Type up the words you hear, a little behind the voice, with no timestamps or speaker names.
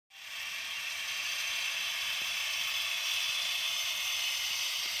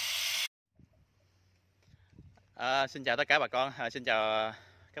Xin chào tất cả bà con, xin chào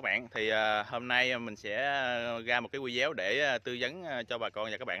các bạn. Hôm nay mình sẽ ra một cái video để tư vấn cho bà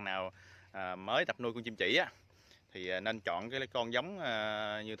con và các bạn nào mới tập nuôi con chim chỉ á, thì nên chọn cái con giống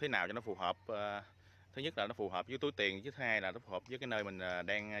như thế nào cho nó phù hợp. Thứ nhất là nó phù hợp với túi tiền, thứ hai là nó phù hợp với cái nơi mình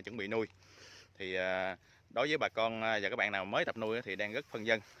đang chuẩn bị nuôi. Thì đối với bà con và các bạn nào mới tập nuôi thì đang rất phân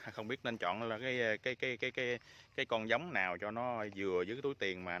vân, không biết nên chọn là cái con giống nào cho nó vừa với cái túi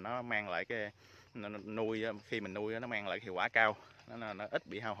tiền mà nó mang lại cái nuôi, khi mình nuôi nó mang lại hiệu quả cao, nó ít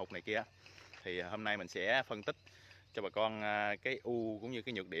bị hao hụt này kia. Thì hôm nay mình sẽ phân tích cho bà con cái ưu cũng như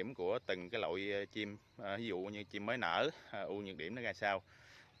cái nhược điểm của từng cái loại chim, ví dụ như chim mới nở, ưu nhược điểm nó ra sao,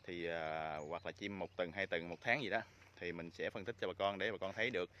 thì hoặc là chim 1 tuần 2 tuần 1 tháng gì đó, thì mình sẽ phân tích cho bà con để bà con thấy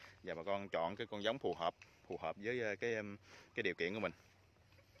được và bà con chọn cái con giống phù hợp với cái điều kiện của mình.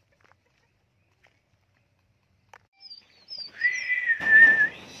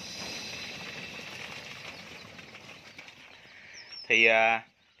 Thì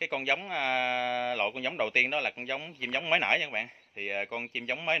cái con giống loại con giống đầu tiên đó là con giống chim giống mới nở nha các bạn. Thì con chim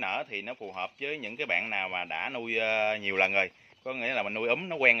giống mới nở thì nó phù hợp với những cái bạn nào mà đã nuôi nhiều lần rồi, có nghĩa là mình nuôi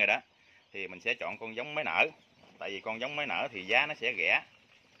nó quen rồi đó, thì mình sẽ chọn con giống mới nở. Tại vì con giống mới nở thì giá nó sẽ rẻ,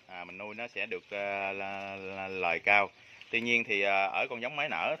 mình nuôi nó sẽ được lời cao. Tuy nhiên thì ở con giống mới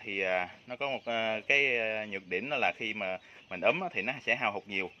nở thì nó có một cái nhược điểm, đó là khi mà mình thì nó sẽ hao hụt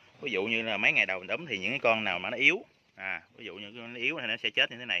nhiều. Ví dụ như là mấy ngày đầu mình thì những cái con nào mà nó yếu, ví dụ như nó yếu thì nó sẽ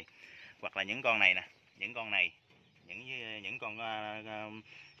chết như thế này, hoặc là những con này nè, những con này, những con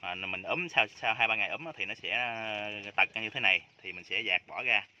mà mình sau 2-3 ngày thì nó sẽ tật như thế này, thì mình sẽ dạt bỏ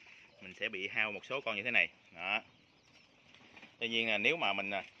ra, mình sẽ bị hao một số con như thế này đó. Tuy nhiên là nếu mà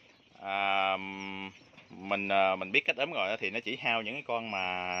à, mình biết cách rồi thì nó chỉ hao những cái con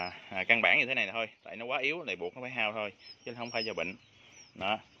mà căn bản như thế này thôi, tại nó quá yếu thì buộc nó phải hao thôi, chứ không phải do bệnh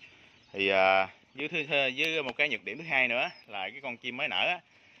đó. Thì với một cái nhược điểm thứ hai nữa là cái con chim mới nở á,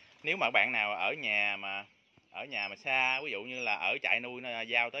 nếu mà bạn nào ở nhà mà xa, ví dụ như là ở trại nuôi nó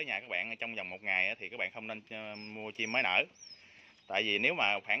giao tới nhà các bạn trong vòng 1 ngày á, thì các bạn không nên mua chim mới nở. Tại vì nếu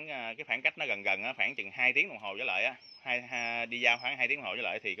mà cái khoảng cách nó gần á, khoảng chừng 2 tiếng đồng hồ trở lại á, đi giao khoảng 2 tiếng đồng hồ trở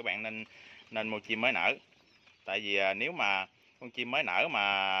lại, thì các bạn nên mua chim mới nở. Tại vì nếu mà con chim mới nở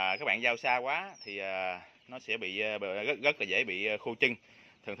mà các bạn giao xa quá thì nó sẽ bị rất là dễ bị khô chân.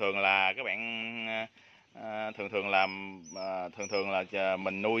 Thường thường là các bạn thường thường là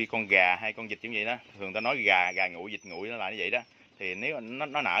mình nuôi con gà hay con vịt như vậy đó, thường ta nói gà nguội, vịt nguội, nó là như vậy đó. Thì nếu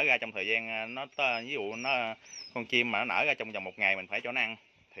nó nở ra trong thời gian ví dụ con chim mà nó nở ra trong vòng 1 ngày mình phải cho nó ăn,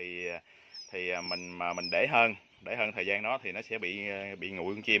 thì mình để hơn thời gian đó thì nó sẽ bị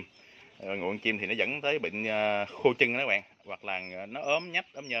nguội con chim. Nguội con chim thì nó dẫn tới bệnh khô chân đó các bạn, hoặc là nó ốm nhách,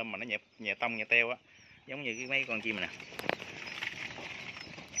 ốm nhôm mà nó nhẹ tông nhẹ teo á, giống như mấy con chim này nè.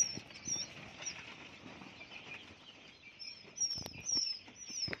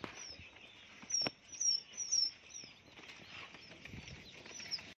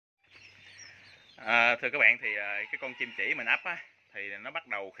 Thưa các bạn, thì cái con chim chỉ mình ấp á, thì nó bắt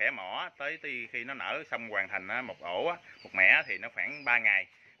đầu khẻ mỏ tới khi nó nở xong hoàn thành một ổ á, một mẻ, thì nó khoảng 3 ngày.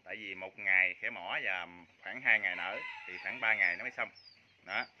 Tại vì 1 ngày khẻ mỏ và khoảng 2 ngày nở, thì khoảng 3 ngày nó mới xong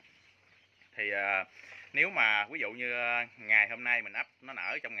đó. Thì nếu mà ví dụ như ngày hôm nay mình ấp nó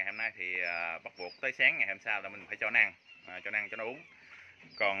nở trong ngày hôm nay, thì bắt buộc tới sáng ngày hôm sau là mình phải cho nó ăn, cho nó uống.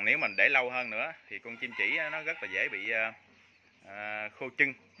 Còn nếu mình để lâu hơn nữa thì con chim chỉ nó rất là dễ bị khô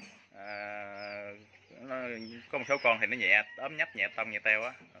chân. Nó, có một số con thì nó nhẹ ốm nhách, nhẹ tông nhẹ teo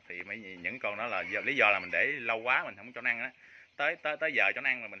á, thì những con đó là lý do là mình để lâu quá mình không cho nó ăn á. Tới giờ cho nó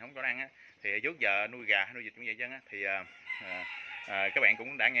ăn mà mình không cho nó ăn á, thì trước giờ nuôi gà nuôi vịt cũng vậy chứ á. Thì các bạn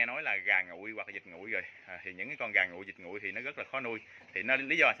cũng đã nghe nói là gà nguội hoặc là vịt nguội rồi. Thì những cái con gà nguội, vịt nguội thì nó rất là khó nuôi. Thì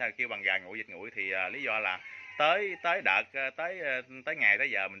lý do sao kêu bằng gà nguội, vịt nguội thì lý do là tới ngày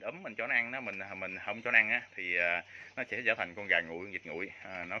tới giờ mình cho nó ăn đó, mình không cho nó ăn á, thì nó sẽ trở thành con gà nguội, vịt nguội,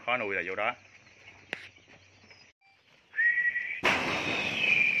 nó khó nuôi là vô đó.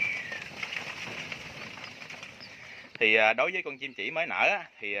 Thì đối với con chim chỉ mới nở á,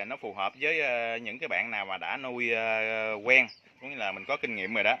 thì nó phù hợp với những cái bạn nào mà đã nuôi quen, cũng như là mình có kinh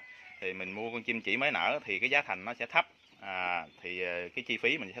nghiệm rồi đó. Thì mình mua con chim chỉ mới nở thì cái giá thành nó sẽ thấp, thì cái chi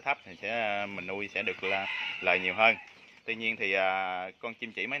phí mình sẽ thấp, thì mình nuôi sẽ được lời nhiều hơn. Tuy nhiên thì con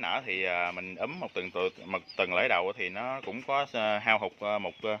chim chỉ mới nở thì mình một tuần lễ đầu thì nó cũng có hao hụt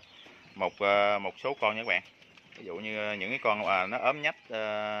một số con nha các bạn. Ví dụ như những cái con mà nó ốm nhách,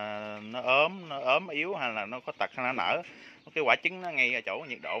 nó ốm yếu, hay là nó có tật, hay nó nở cái quả trứng nó ngay ở chỗ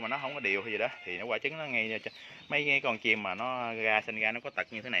nhiệt độ mà nó không có điều hay gì đó, thì nó quả trứng nó ngay mấy cái con chim mà nó sinh ra nó có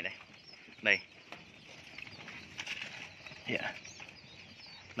tật như thế này đây. Đây. Yeah.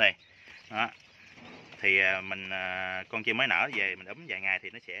 Đây. Đó. thì con chim mới nở về mình úm vài ngày thì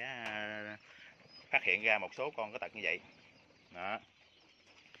nó sẽ phát hiện ra một số con có tật như vậy đó.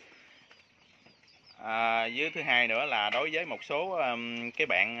 Với thứ hai nữa là đối với một số cái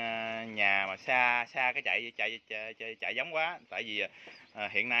bạn nhà mà xa cái chạy giống quá, tại vì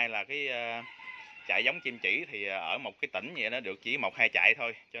hiện nay là cái chạy giống chim chỉ thì ở một cái tỉnh vậy đó được chỉ 1-2 chạy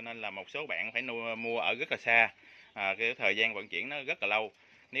thôi, cho nên là một số bạn phải mua ở rất là xa, cái thời gian vận chuyển nó rất là lâu.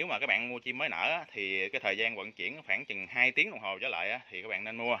 Nếu mà các bạn mua chim mới nở thì cái thời gian vận chuyển khoảng chừng 2 tiếng đồng hồ trở lại thì các bạn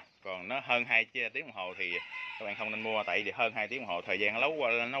nên mua, còn nó hơn 2 tiếng đồng hồ thì các bạn không nên mua, tại vì hơn 2 tiếng đồng hồ thời gian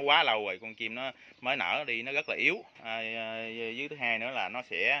nó quá lâu rồi, con chim nó mới nở đi nó rất là yếu. Với thứ hai nữa là nó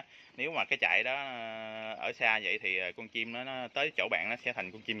sẽ, nếu mà cái chạy đó ở xa vậy thì con chim nó tới chỗ bạn nó sẽ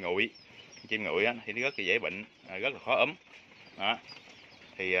thành con chim nguội. Chim nguội thì nó rất là dễ bệnh, rất là khó ốm đó.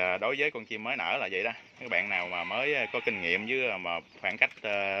 Thì đối với con chim mới nở là vậy đó. Các bạn nào mà mới có kinh nghiệm với mà khoảng cách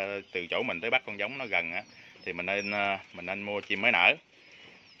từ chỗ mình tới bắt con giống nó gần thì mình nên mua chim mới nở.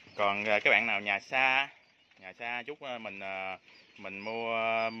 Còn các bạn nào nhà xa chút mình mua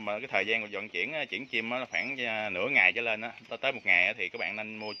mà cái thời gian vận chuyển chim nó khoảng nửa ngày trở lên tới 1 ngày thì các bạn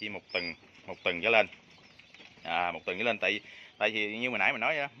nên mua chim một tuần trở lên. 1 tuần trở lên, tại vì như hồi nãy mình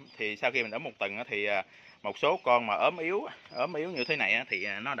nói thì sau khi mình ốm 1 tuần thì một số con mà ốm yếu như thế này thì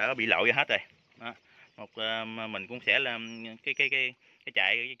nó đã bị lội ra hết rồi đó. Mình cũng sẽ làm cái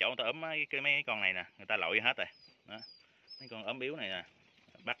chạy chỗ người ta ốm mấy con này nè, người ta lội ra hết rồi đó. Mấy con ốm yếu này nè,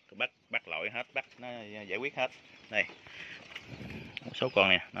 bắt lội hết, bắt nó giải quyết hết. Đây một số con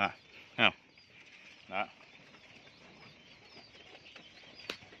này đó, thấy không đó.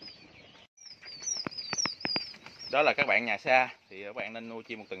 Đó là các bạn nhà xa thì các bạn nên nuôi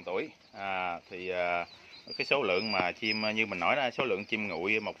chim 1 tuần tuổi. Cái số lượng mà chim như mình nói đó, số lượng chim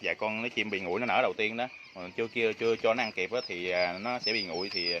nguội, một vài con chim bị nguội nó nở đầu tiên đó, còn chưa cho nó ăn kịp thì nó sẽ bị nguội,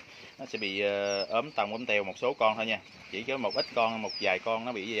 thì nó sẽ bị ốm tông ốm teo một số con thôi nha, chỉ có một ít con, một vài con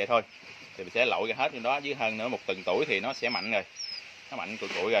nó bị như vậy thôi thì mình sẽ lội ra hết trên đó. Với hơn nữa 1 tuần tuổi thì nó sẽ mạnh rồi, nó mạnh cùi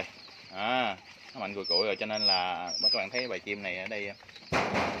cụi rồi nó mạnh cùi cụi rồi, cho nên là các bạn thấy bầy chim này ở đây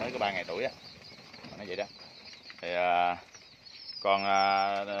mới có 3 ngày tuổi nó vậy đó. Thì còn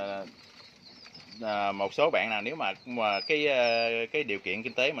một số bạn nào nếu mà cái điều kiện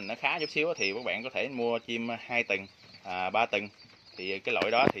kinh tế mình nó khá chút xíu thì các bạn có thể mua chim 2 tuần 3 tuần, thì cái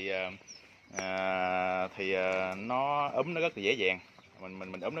loại đó thì nó ốm nó rất là dễ dàng,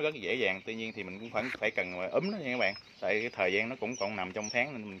 mình ốm nó rất là dễ dàng. Tuy nhiên thì mình cũng phải cần ốm nó nha các bạn, tại cái thời gian nó cũng còn nằm trong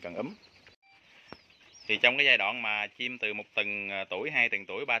tháng nên mình cần ốm. Thì trong cái giai đoạn mà chim từ 1 tuần tuổi, 2 tuần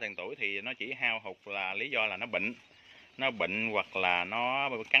tuổi, 3 tuần tuổi thì nó chỉ hao hụt là lý do là nó bệnh hoặc là nó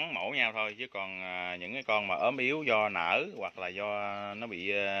cắn mổ nhau thôi, chứ còn những cái con mà ốm yếu do nở hoặc là do nó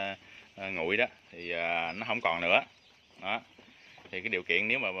bị nguội đó thì nó không còn nữa đó. Thì cái điều kiện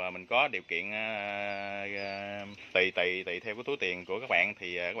nếu mà mình có điều kiện tùy theo cái túi tiền của các bạn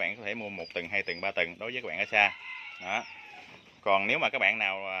thì các bạn có thể mua 1 tuần, 2 tuần, 3 tuần đối với các bạn ở xa đó. Còn nếu mà các bạn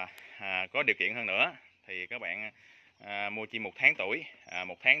nào có điều kiện hơn nữa thì các bạn mua chim 1 tháng tuổi.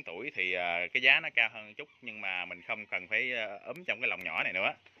 1 tháng tuổi thì cái giá nó cao hơn một chút, nhưng mà mình không cần phải ốm trong cái lồng nhỏ này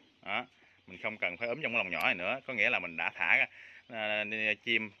nữa đó. Mình không cần phải ốm trong cái lồng nhỏ này nữa, có nghĩa là mình đã thả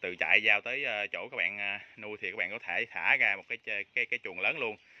chim từ trại giao tới chỗ các bạn nuôi thì các bạn có thể thả ra một cái chuồng lớn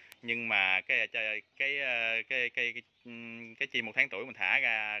luôn. Nhưng mà cái chim 1 tháng tuổi mình thả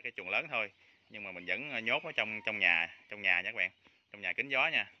ra cái chuồng lớn thôi, nhưng mà mình vẫn nhốt nó trong nhà nha các bạn, trong nhà kín gió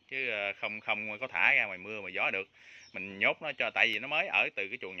nha, chứ không có thả ra ngoài mưa ngoài gió được. Mình nhốt nó tại vì nó mới ở từ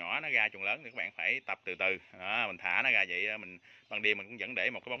cái chuồng nhỏ nó ra chuồng lớn thì các bạn phải tập từ từ đó. Mình thả nó ra vậy, mình ban đêm mình cũng vẫn để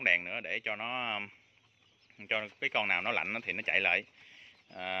một cái bóng đèn nữa để cho cái con nào nó lạnh thì nó chạy lại.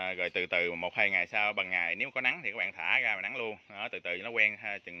 Rồi từ từ 1-2 ngày sau bằng ngày nếu có nắng thì các bạn thả ra mà nắng luôn đó, từ từ nó quen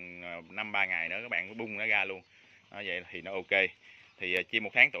chừng 5-3 ngày nữa các bạn có bung nó ra luôn đó, vậy thì nó ok. Thì chim 1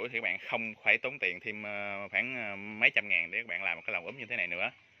 tháng tuổi thì các bạn không phải tốn tiền thêm khoảng mấy trăm ngàn để các bạn làm một cái lồng ốm như thế này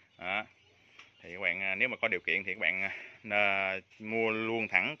nữa đó. Thì các bạn nếu mà có điều kiện thì các bạn mua luôn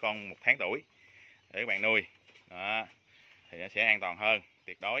thẳng con 1 tháng tuổi để các bạn nuôi đó, thì nó sẽ an toàn hơn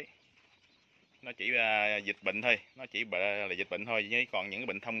tuyệt đối. Nó chỉ dịch bệnh thôi, nó chỉ là dịch bệnh thôi, chứ còn những cái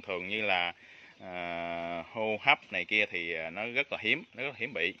bệnh thông thường như là hô hấp này kia thì nó rất là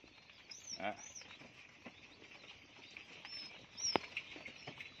hiếm bị đó.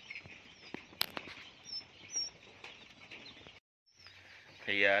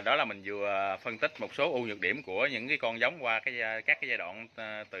 Thì đó là mình vừa phân tích một số ưu nhược điểm của những cái con giống qua các cái giai đoạn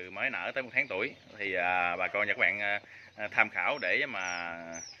từ mới nở tới 1 tháng tuổi. Thì bà con và các bạn tham khảo để mà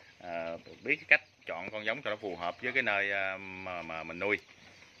biết cái cách chọn con giống cho nó phù hợp với cái nơi mà mình nuôi.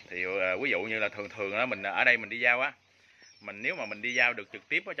 Thì ví dụ như là thường đó mình ở đây mình đi giao nếu mà mình đi giao được trực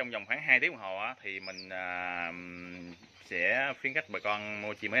tiếp ở trong vòng khoảng 2 tiếng đồng hồ á, thì mình sẽ khuyến khích bà con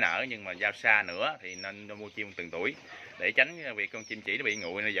mua chim mới nở, nhưng mà giao xa nữa thì nên mua chim từng tuổi để tránh việc con chim chỉ nó bị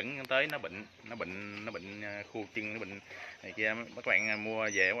nguội, nó dẫn tới nó bệnh khô chân, nó bệnh này kia. Các bạn mua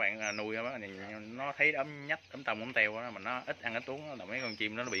về các bạn nuôi đó, nó thấy ấm nhách, ấm tông, ấm teo đó, mà nó ít ăn ít uống là mấy con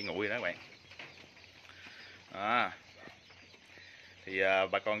chim nó bị nguội đó các bạn. Thì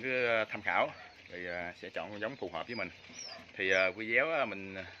bà con cứ tham khảo thì sẽ chọn con giống phù hợp với mình. Thì video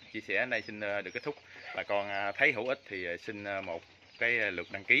mình chia sẻ ở đây xin được kết thúc. Bà con thấy hữu ích thì xin một cái lượt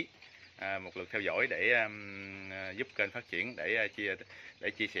đăng ký, một lượt theo dõi để giúp kênh phát triển, để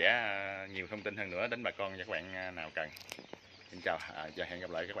chia sẻ nhiều thông tin hơn nữa đến bà con và các bạn nào cần. Xin chào và hẹn gặp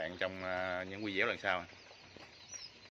lại các bạn trong những video lần sau.